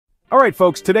Alright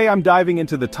folks, today I'm diving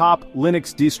into the top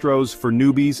Linux distros for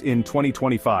newbies in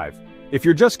 2025. If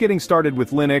you're just getting started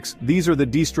with Linux, these are the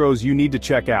distros you need to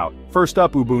check out. First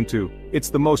up, Ubuntu. It's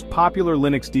the most popular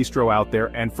Linux distro out there,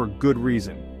 and for good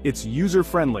reason. It's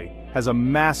user-friendly, has a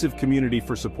massive community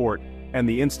for support, and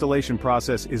the installation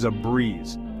process is a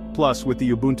breeze. Plus, with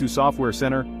the Ubuntu Software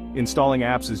Center, installing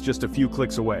apps is just a few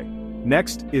clicks away.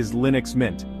 Next is Linux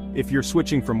Mint. If you're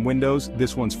switching from Windows,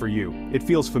 this one's for you. It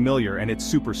feels familiar and it's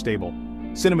super stable.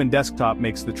 Cinnamon Desktop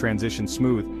makes the transition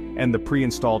smooth, and the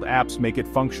pre-installed apps make it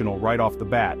functional right off the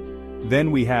bat. Then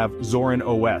we have Zorin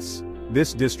OS.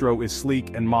 This distro is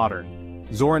sleek and modern.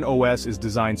 Zorin OS is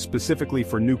designed specifically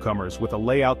for newcomers with a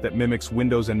layout that mimics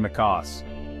Windows and macOS.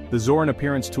 The Zorin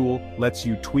Appearance tool lets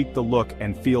you tweak the look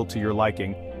and feel to your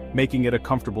liking, making it a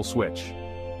comfortable switch.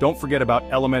 Don't forget about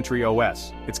Elementary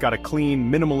OS. It's got a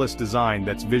clean, minimalist design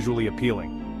that's visually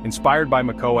appealing. Inspired by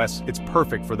macOS, it's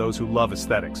perfect for those who love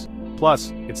aesthetics.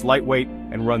 Plus, it's lightweight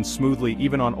and runs smoothly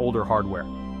even on older hardware.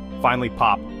 Finally,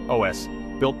 Pop! OS.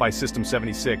 Built by System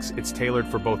 76, it's tailored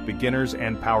for both beginners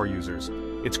and power users.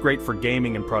 It's great for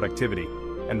gaming and productivity,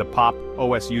 and the Pop!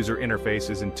 OS user interface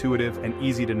is intuitive and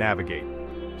easy to navigate.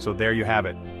 So there you have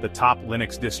it, the top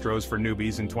Linux distros for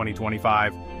newbies in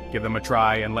 2025. Give them a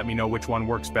try and let me know which one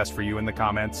works best for you in the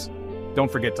comments.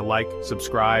 Don't forget to like,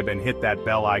 subscribe, and hit that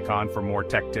bell icon for more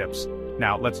tech tips.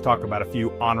 Now, let's talk about a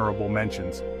few honorable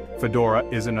mentions. Fedora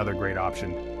is another great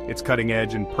option. It's cutting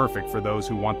edge and perfect for those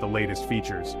who want the latest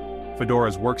features.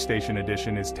 Fedora's Workstation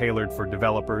Edition is tailored for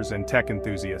developers and tech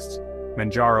enthusiasts.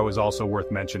 Manjaro is also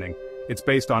worth mentioning. It's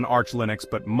based on Arch Linux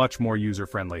but much more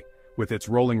user-friendly. With its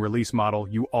rolling release model,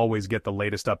 you always get the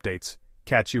latest updates.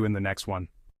 Catch you in the next one.